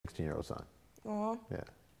15-year-old son. Aw. Yeah.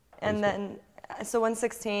 And then, so one's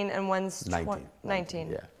 16 and one's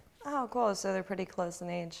 19. Yeah. Oh, cool. So they're pretty close in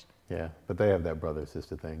age. Yeah, but they have that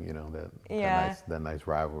brother-sister thing, you know, that nice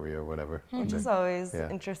rivalry or whatever. Which is always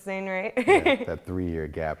interesting, right? Yeah, that 3-year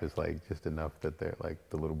gap is like just enough that they're like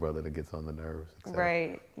the little brother that gets on the nerves.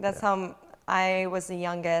 Right. That's how I was the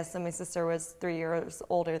youngest, and my sister was 3 years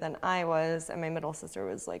older than I was, and my middle sister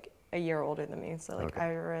was like a year older than me. So like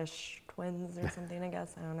Irish twins or something, I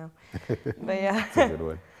guess. I don't know. But yeah. That's a good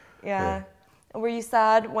one. Yeah. Were you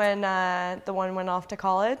sad when the one went off to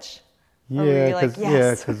college? Yeah,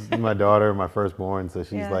 because my daughter, my firstborn, so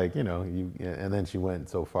she's like, you know, and then she went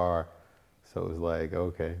so far, so it was like,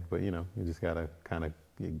 okay, but you know, you just gotta kind of,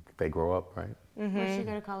 they grow up, right? Mm-hmm. Where'd she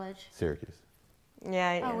go to college? Syracuse.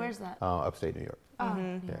 Yeah. Oh, where's that? Upstate New York. Oh,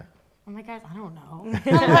 yeah. Oh my gosh, I don't know.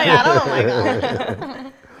 Oh my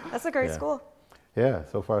God. That's a great school. Yeah,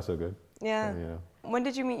 so far so good. Yeah. So, you know. When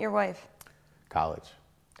did you meet your wife? College.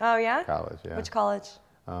 Oh yeah? College, yeah. Which college?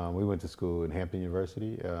 We went to school in Hampton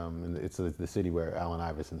University. And it's the city where Allen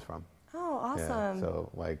Iverson's from. Oh, awesome. Yeah, so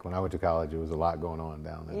like when I went to college, it was a lot going on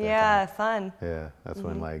down there. Yeah, fun. Yeah, that's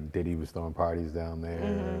when like Diddy was throwing parties down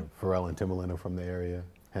there. Pharrell and Timbaland are from the area,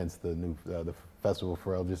 hence the new the festival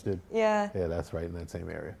Pharrell just did. Yeah. Yeah, that's right in that same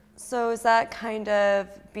area. So is that kind of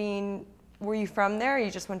being? Were you from there, or you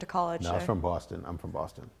just went to college? No, I was from Boston. I'm from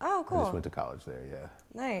Boston. Oh, cool. I just went to college there. Yeah.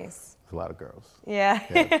 Nice. There's a lot of girls. Yeah.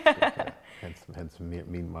 Yeah. Hence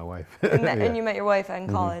meeting my wife. And you met your wife in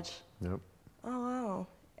college. Yep. Oh wow.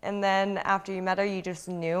 And then after you met her, you just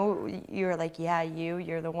knew, you were like, yeah,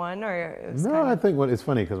 you're the one, or it was No, I think it's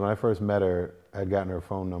funny because when I first met her, I'd gotten her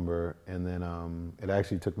phone number, and then it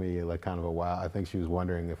actually took me like kind of a while. I think she was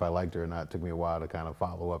wondering if I liked her or not. It took me a while to kind of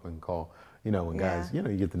follow up and call. You know, when guys, you know,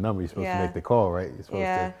 you get the number, you're supposed to make the call, right? You're supposed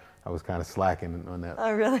to. I was kind of slacking on that.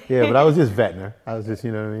 Oh, really? Yeah, but I was just vetting her. I was just,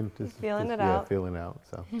 you know what I mean? Just feeling it yeah, out. feeling it out.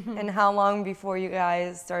 So. And how long before you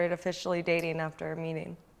guys started officially dating after a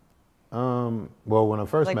meeting? Well, when I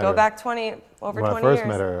first met her. Like go back over 20 years. When I first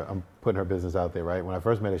met her, I'm putting her business out there, right? When I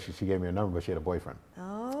first met her, she gave me her number, but she had a boyfriend.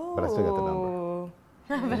 Oh. But I still got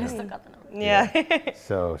the number. But I still got the number. Yeah.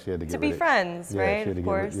 So she had to get to rid be friends, right? Of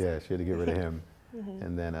course. She had to get rid of him.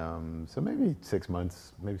 And then, so maybe 6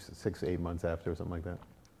 months, maybe 6 to 8 months after or something like that.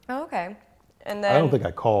 Oh, okay. And then. I don't think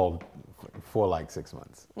I called for like 6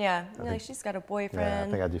 months. Yeah. Like she's got a boyfriend. Yeah, I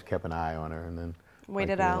think I just kept an eye on her and then.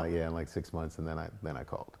 Waited out. Like, in like 6 months, and then I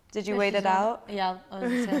called. Did you wait it out? Yeah, I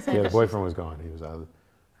was gonna say. Yeah, the boyfriend was gone. He was out,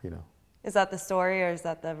 you know. Is that the story, or is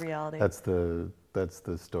that the reality? That's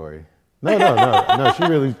the story. No. She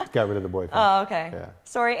really got rid of the boyfriend. Oh, okay. Yeah.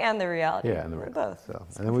 Story and the reality. Yeah, and the reality. Both. So,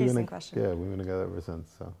 It's and a then confusing question. Yeah, we've been together ever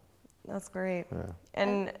since. So. That's great. Yeah.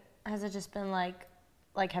 And has it just been like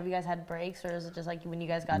have you guys had breaks, or is it just like when you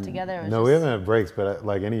guys got together? It was No, we haven't had breaks, but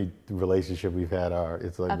like any relationship we've had,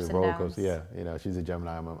 it's like Ups the and roller downs. coaster. Yeah, you know, she's a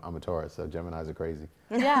Gemini, I'm a Taurus, so Geminis are crazy.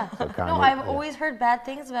 Yeah. So No, I've always heard bad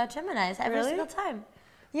things about Geminis every single time.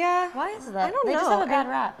 yeah. Why is that? I don't They know. just have a bad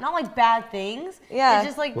rap. Not like bad things. Yeah. It's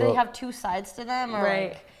just like they have two sides to them, or Right.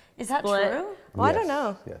 like, is that Split. true? Well, I don't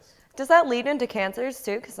know. Yes. Does that lead into cancers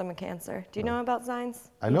too? Because I'm a Cancer. Do you know about signs?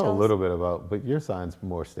 I Can you know a tell us? little bit about, but your sign's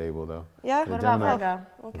more stable though. Yeah? The What about Gemini-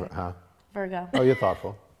 Virgo? Huh? Virgo. Oh, you're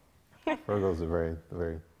thoughtful. Virgos are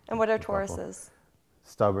very And what are thoughtful. Tauruses?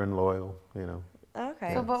 Stubborn, loyal, you know.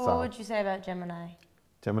 Okay. So, but what solid. would you say about Gemini?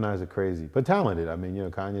 Geminis are crazy, but talented. I mean, you know,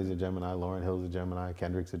 Kanye's a Gemini, Lauryn Hill's a Gemini,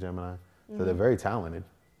 Kendrick's a Gemini. So they're very talented,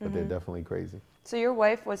 but they're definitely crazy. So your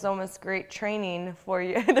wife was almost great training for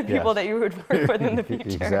you, the people Yes. that you would work with in the future.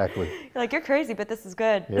 Exactly. You're like, you're crazy, but this is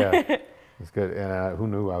good. Yeah, it's good. And who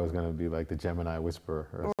knew I was going to be like the Gemini whisperer?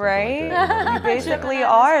 Or something Right? Like that, you know? You basically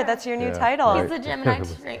are. That's your new Yeah, title. right. He's the Gemini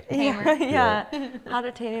tamer. Yeah. How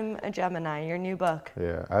to Tame a Gemini, your new book.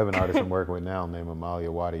 Yeah, I have an artist I'm working with now named Amalia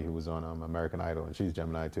Wadi who was on American Idol, and she's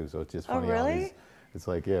Gemini too. So it's just funny. How really? these, it's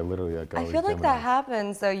like literally like. I feel like that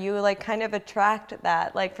happens, though. You like kind of attract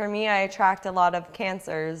that. Like for me, I attract a lot of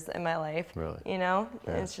Cancers in my life. Really? You know,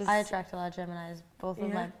 Yeah. it's just. I attract a lot of Geminis. Both of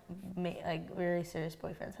Yeah. my like really serious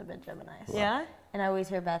boyfriends have been Geminis. Yeah. And I always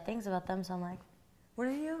hear bad things about them, so I'm like, What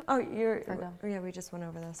are you? Oh, you're Virgo. Oh, yeah, we just went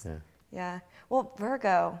over this. Yeah. Yeah. Well,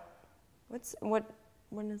 Virgo.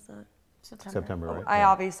 When is that? September, right? I Yeah.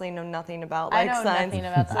 obviously know nothing about I like know signs. nothing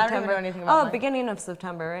about. I don't even know anything about. Oh, mine. beginning of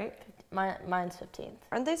September, right? Mine's 15th.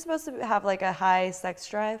 Aren't they supposed to have like a high sex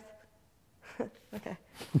drive? Okay.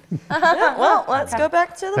 Yeah, well, let's go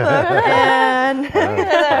back to the book and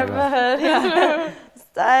let's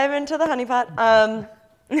dive into the honeypot.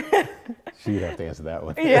 She'd have to answer that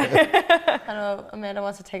one. I know Amanda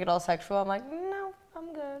wants to take it all sexual. I'm like, no,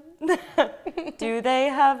 I'm good. Do they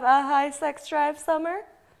have a high sex drive, Summer?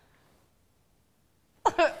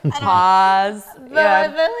 Pause. But I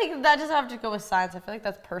Yeah. feel like that doesn't have to go with signs. I feel like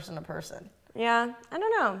that's person to person. Yeah. I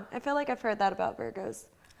don't know. I feel like I've heard that about Virgos.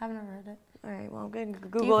 I've never heard it. All right. Well, I'm going to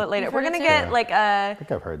Google it later. you've We're heard going it to too? get like I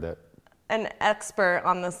think I've heard that. an expert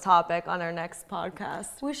on this topic on our next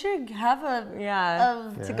podcast. We should have a Yeah.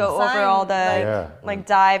 of To go sign, over all the, Yeah. like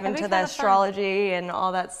dive That'd be into the kinda fun. astrology and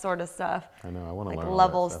all that sort of stuff. I know. I want to Like learn all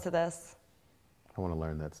levels that to stuff. this. I want to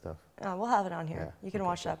learn that stuff. We'll have it on here. Yeah, You can okay,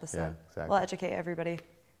 watch the cool. episode. Yeah, exactly. We'll educate everybody,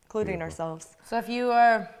 including Beautiful. ourselves. So if you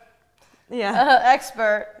are Yeah.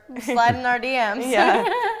 expert, slide in our DMs. Yeah.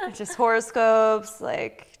 Just horoscopes,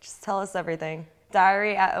 like, just tell us everything.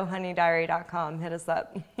 diary@ohhoneydiary.com. Hit us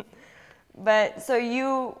up. But so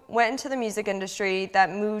you went into the music industry. That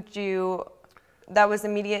moved you. That was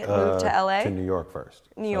immediate move to LA. To New York first.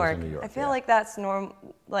 New So I was York. in New York. I feel yeah. like that's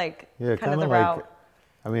like Yeah, kind of the like, route.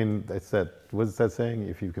 I mean, it's that. What's that saying?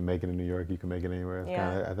 If you can make it in New York, you can make it anywhere. It's Yeah.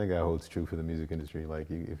 Kinda, I think that holds true for the music industry. Like,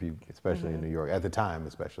 if you, especially Mm-hmm. in New York at the time,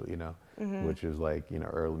 especially, which was like,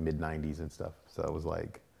 early mid '90s and stuff. So it was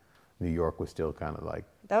like, New York was still kind of like.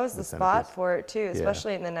 That was the spot centerpiece. for it too,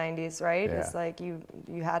 especially in the 90s, right? Yeah. It's like you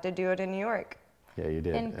had to do it in New York. Yeah, you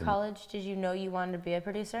did. In And- college, did you know you wanted to be a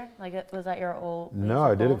producer? Like, was that your old? No, I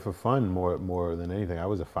did goal? it for fun more than anything. I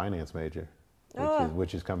was a finance major,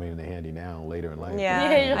 which is coming in handy now later in life. Yeah,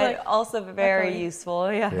 Yeah, you're and like, also very luckily.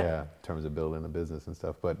 useful. Yeah. Yeah, in terms of building a business and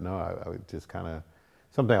stuff. But no, I would just kind of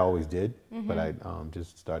something I always did, but I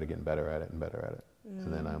just started getting better at it and better at it. So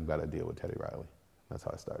then I got to deal with Teddy Riley. That's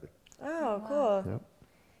how I started. Oh, cool. Yep.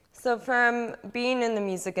 So from being in the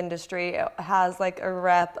music industry, it has like a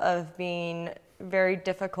rep of being very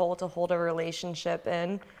difficult to hold a relationship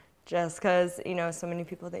in, just because so many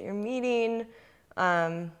people that you're meeting.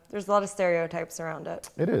 There's a lot of stereotypes around it.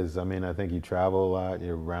 It is. I mean, I think you travel a lot.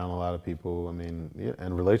 You're around a lot of people. I mean, yeah,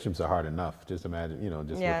 and relationships are hard enough. Just imagine,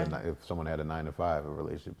 just Yeah. if someone had a 9 to 5, a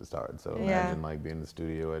relationship is hard. So Yeah. imagine like being in the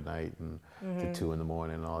studio at night and to 2 in the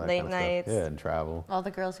morning and all that Late kind of nights. stuff. Yeah, and travel. All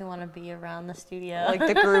the girls who want to be around the studio. Like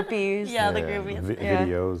the groupies. Yeah, the groupies. Yeah.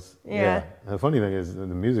 Videos. Yeah. And the funny thing is, in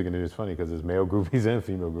the music industry, it's funny because there's male groupies and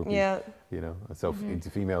female groupies. Yeah. So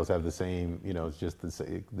females have the same. It's just the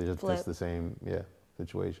same. They're Flip. just the same. Yeah,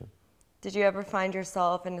 situation. Did you ever find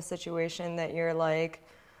yourself in a situation that you're like,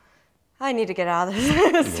 I need to get out of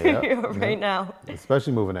this studio right now?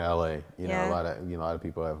 Especially moving to LA. Yeah. A lot of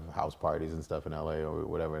people have house parties and stuff in LA or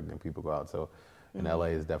whatever, and then people go out. So in LA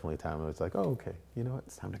is definitely a time where it's like, oh, okay, you know what,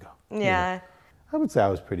 it's time to go. Yeah. I would say I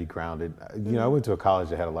was pretty grounded. I went to a college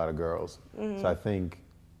that had a lot of girls, so I think,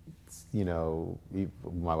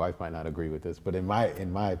 my wife might not agree with this, but in my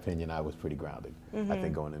opinion, I was pretty grounded. I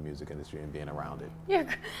think going to the music industry and being around it.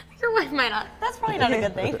 Your wife might not. That's probably not a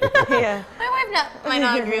good thing. Yeah. My wife might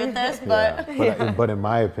not agree with this, but But in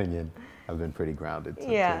my opinion, I've been pretty grounded.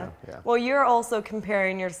 Since, Yeah. yeah. Well, you're also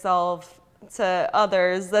comparing yourself to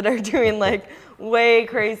others that are doing like way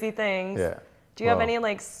crazy things. Yeah. Do you have Well, any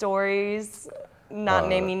like stories, not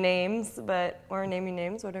naming names, or naming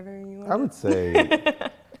names, whatever you want? I would say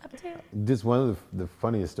just one of the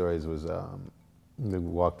funniest stories was we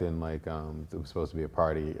walked in like it was supposed to be a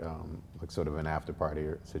party, like sort of an after party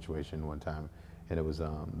situation one time, and it was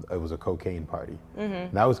a cocaine party.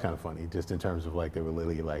 And that was kind of funny, just in terms of like they were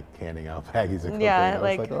literally like handing out baggies of cocaine. Yeah, I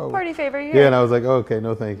was like, oh. party favor here. Yeah, and I was like, oh, okay,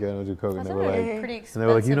 no, thank you, I don't do coke. And That's they were already like, pretty and they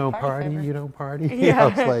were like, you expensive don't party party, favor. you don't party. Yeah. I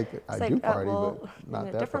was like, It's I like, do party, well, but not in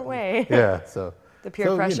a that different party. way. Yeah, so The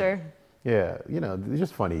peer pressure. Yeah, they're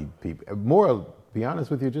just funny people. More, be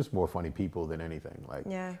honest with you, just more funny people than anything. Like,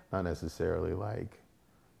 Yeah. not necessarily like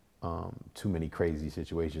too many crazy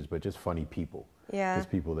situations, but just funny people. Yeah.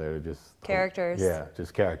 Just people that are just Characters. Yeah,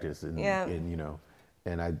 just characters. And, Yeah.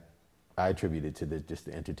 and I attribute it to just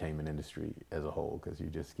the entertainment industry as a whole, because you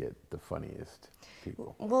just get the funniest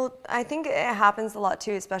people. Well, I think it happens a lot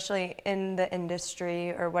too, especially in the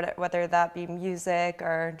industry, or whether that be music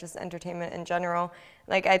or just entertainment in general.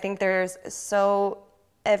 Like, I think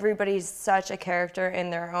everybody's such a character in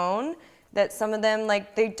their own that some of them,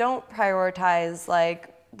 like, they don't prioritize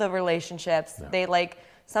like the relationships. No. They like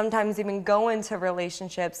sometimes even go into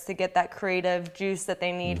relationships to get that creative juice that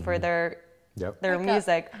they need for their Yep.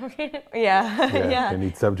 music. Yeah. They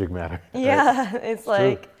need subject matter. right? Yeah, it's true.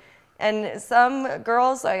 like, and some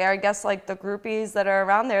girls, like, I guess like the groupies that are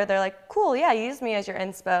around there, they're like, cool, yeah, use me as your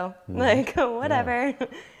inspo. Like, whatever,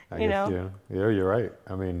 I you guess, know? Yeah, you're right.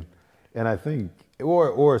 I mean, and I think,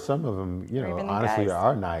 or some of them, even the honestly guys.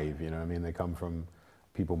 are naive. I mean, they come from,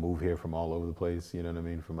 people move here from all over the place. You know what I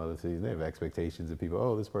mean? From other cities, they have expectations of people.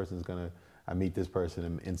 Oh, this person's gonna. I meet this person,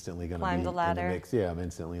 I'm instantly gonna Climb be the in ladder. the mix. Yeah, I'm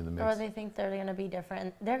instantly in the mix. or they think they're gonna be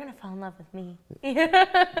different. They're gonna fall in love with me.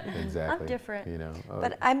 Exactly. I'm different. Oh,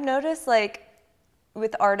 But I've noticed, like,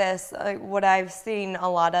 with artists, what I've seen a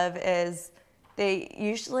lot of is they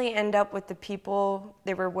usually end up with the people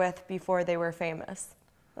they were with before they were famous.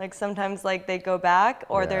 Like sometimes like they go back,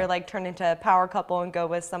 or they're like turn into a power couple and go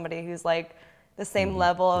with somebody who's like the same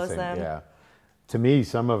level as them. Yeah. To me,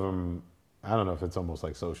 some of them, I don't know if it's almost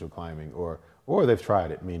like social climbing, or they've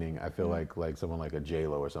tried it. Meaning, I feel like someone like a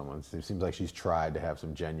J-Lo or someone. It seems like she's tried to have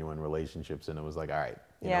some genuine relationships, and it was like, all right,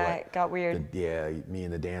 you know what? It got weird. Me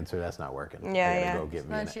and the dancer, that's not working. Yeah, I gotta yeah. go get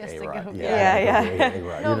me Now an she has to A-Rod. go Yeah, get- I gotta Yeah, go get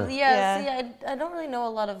A-Rod, No, you know? yeah. See, I don't really know a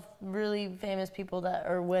lot of really famous people that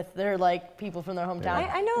are with. They're like people from their hometown.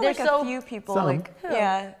 I know They're like so, a few people. Some. Like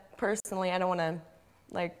yeah, personally, I don't want to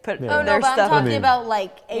like put Yeah. Oh no, their but I'm stuff. talking mean- about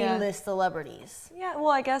like Yeah. A-list celebrities. Yeah, well,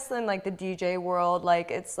 I guess in like the DJ world,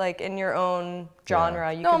 like it's like in your own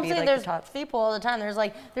genre, you No, can I'm be saying like there's the top. people all the time.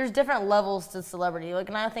 There's different levels to celebrity. Like,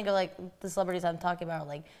 and I think of like the celebrities I'm talking about,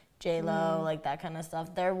 like J-Lo, like that kind of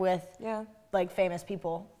stuff. They're with Yeah. like famous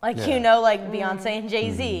people, like Yeah. like Beyonce and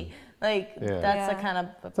Jay-Z. Like Yeah. that's the Yeah. kind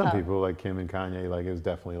of Some people like Kim and Kanye, like it was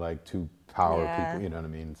definitely like two power Yeah. people. You know what I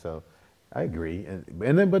mean? So I agree.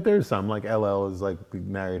 And then, but there's some like LL is like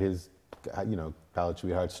married his, college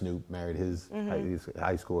sweetheart. Snoop married his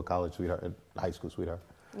high school, college sweetheart, high school sweetheart.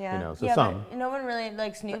 Yeah. You know, so yeah, some but no one really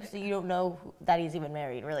like Snoop, so you don't know that he's even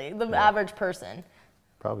married. Really, the average person.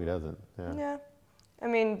 probably doesn't. Yeah. Yeah. I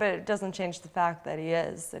mean, but it doesn't change the fact that he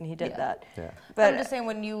is, and he did Yeah. that. Yeah. But I'm just saying,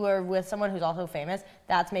 when you were with someone who's also famous,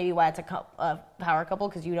 that's maybe why it's a power couple,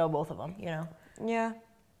 because you know both of them. You know. yeah.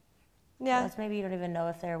 Yeah. That's maybe you don't even know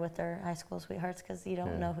if they're with their high school sweethearts because you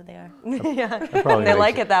don't Yeah. know who they are. Yeah. Probably They makes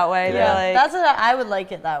like it that way. Yeah. They're like, That's what I would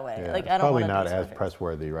like it that way. Yeah. Like It's I don't probably want not to as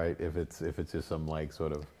press-worthy, right? If it's just some like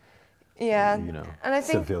sort of yeah. And I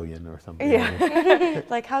think, civilian or something. yeah.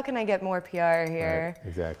 Like, how can I get more PR here? Right,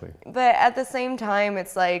 exactly. But at the same time,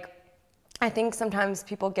 it's like, I think sometimes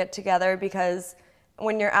people get together because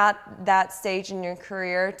when you're at that stage in your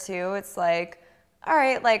career too, it's like, all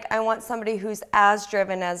right, like I want somebody who's as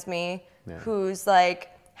driven as me, Yeah. who's like,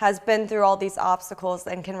 has been through all these obstacles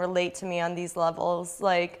and can relate to me on these levels.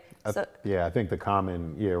 Like, so, I think the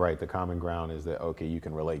common ground is that, okay, you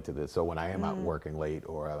can relate to this. So when I am out working late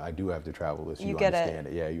or I do have to travel this, You you get it. understand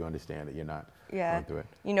it. Yeah, you understand it. You're not going through it.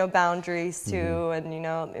 you know, boundaries too, and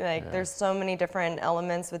like there's so many different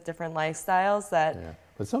elements with different lifestyles that Yeah.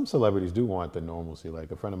 But some celebrities do want the normalcy.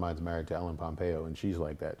 Like a friend of mine's married to Ellen Pompeo, and she's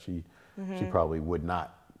like that. She probably would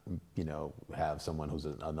not, have someone who's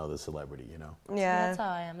another celebrity, yeah. That's how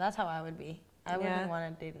I am. That's how I would be. I Yeah. wouldn't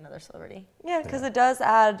want to date another celebrity. Yeah, because it does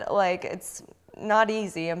add, like, it's not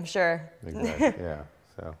easy, I'm sure. Exactly. Yeah.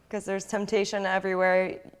 So Because there's temptation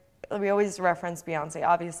everywhere. We always reference Beyonce.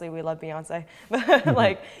 Obviously, we love Beyonce, but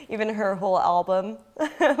like even her whole album,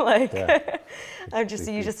 like Yeah.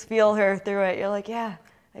 you just feel her through it. You're like, yeah,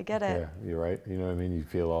 I get it. yeah, you're right. You know what I mean? You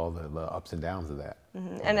feel all the ups and downs of that.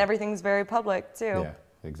 And everything's very public too. Yeah,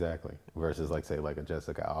 exactly. Versus like say like a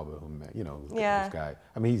Jessica Alba, who Yeah. this guy.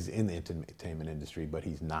 I mean, he's in the entertainment industry, but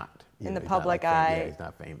he's not In the he's not, public like, eye. Yeah, he's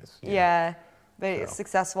not famous. Yeah, but a So.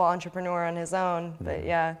 successful entrepreneur on his own. But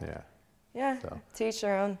yeah, Yeah. So. to each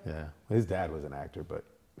their own. Yeah. His dad was an actor, but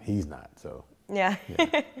he's not. So Yeah.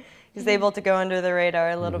 He's able to go under the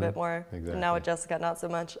radar a little bit more. Exactly. Now with Jessica, not so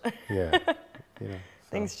much. yeah. So.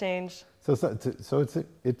 Things change. So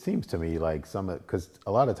it seems to me like because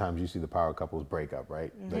a lot of times you see the power couples break up,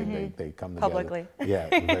 right? They come together. Publicly. Yeah,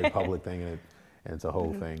 it's a very public thing, and it's a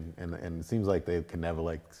whole thing, and it seems like they can never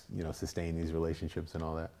sustain these relationships and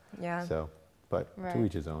all that. Yeah. So, but to Right.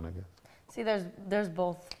 each his own, I guess. See, there's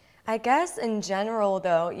both. I guess in general,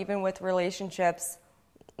 though, even with relationships,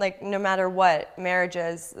 like no matter what,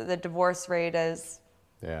 marriages, the divorce rate is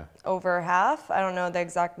Yeah. over half. I don't know the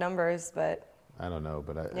exact numbers, but I don't know,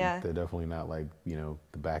 but Yeah. they're definitely not like the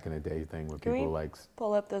back in the day thing where Can we- people like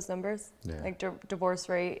pull up those numbers. Yeah. Like divorce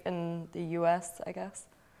rate in the U.S., I guess.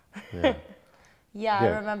 yeah. Yeah, I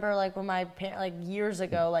Yeah. remember like when my like years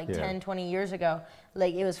ago, like Yeah. 10, 20 years ago,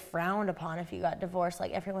 like it was frowned upon if you got divorced.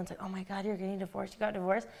 Like everyone's like, oh my God, you're getting divorced, you got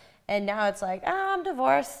divorced. And now it's like, I'm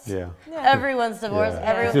divorced. Yeah. Everyone's divorced. Yeah.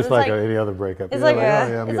 Everyone, It's just like any other breakup. it's You're like, oh, yeah,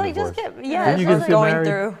 I'm it's getting like just divorced. get, yeah, Didn't it's you just just like, get going married?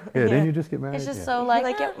 through. Yeah, Yeah. didn't you just get married? it's just Yeah. so like,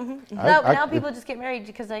 Like, yeah, now people just get married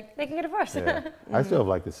because like they can get divorced. Yeah. I still have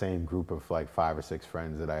like the same group of like 5 or 6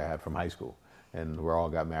 friends that I had from high school, and we all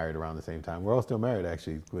got married around the same time. We're all still married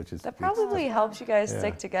actually, which is That probably helps you guys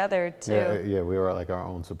stick together too. yeah. We were like our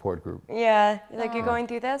own support group. Yeah, like you're going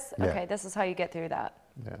through this? Yeah. Okay, this is how you get through that.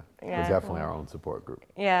 Yeah, Yeah. we're definitely our own support group.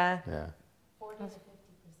 Yeah. Yeah, 40 to 50%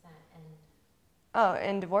 and Oh,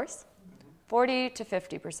 in divorce? 40 to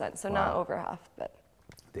 50%, so not Wow. over half, but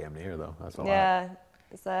damn near though. That's a lot. yeah.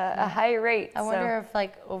 It's a high rate. I wonder if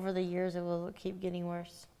like over the years it will keep getting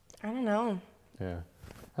worse. I don't know. Yeah.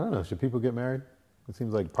 I don't know. Should people get married? It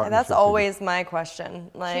seems like partnerships. That's should always my question.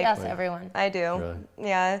 She Like, asks everyone. I do. Really?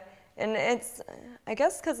 Yeah. And it's, I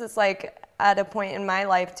guess, because it's like at a point in my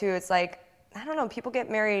life too, it's like, I don't know, people get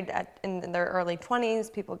married in their early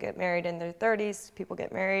 20s, people get married in their 30s, people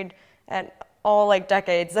get married at all like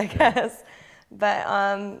decades, I guess. But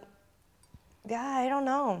yeah, I don't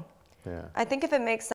know. Yeah. I think if it makes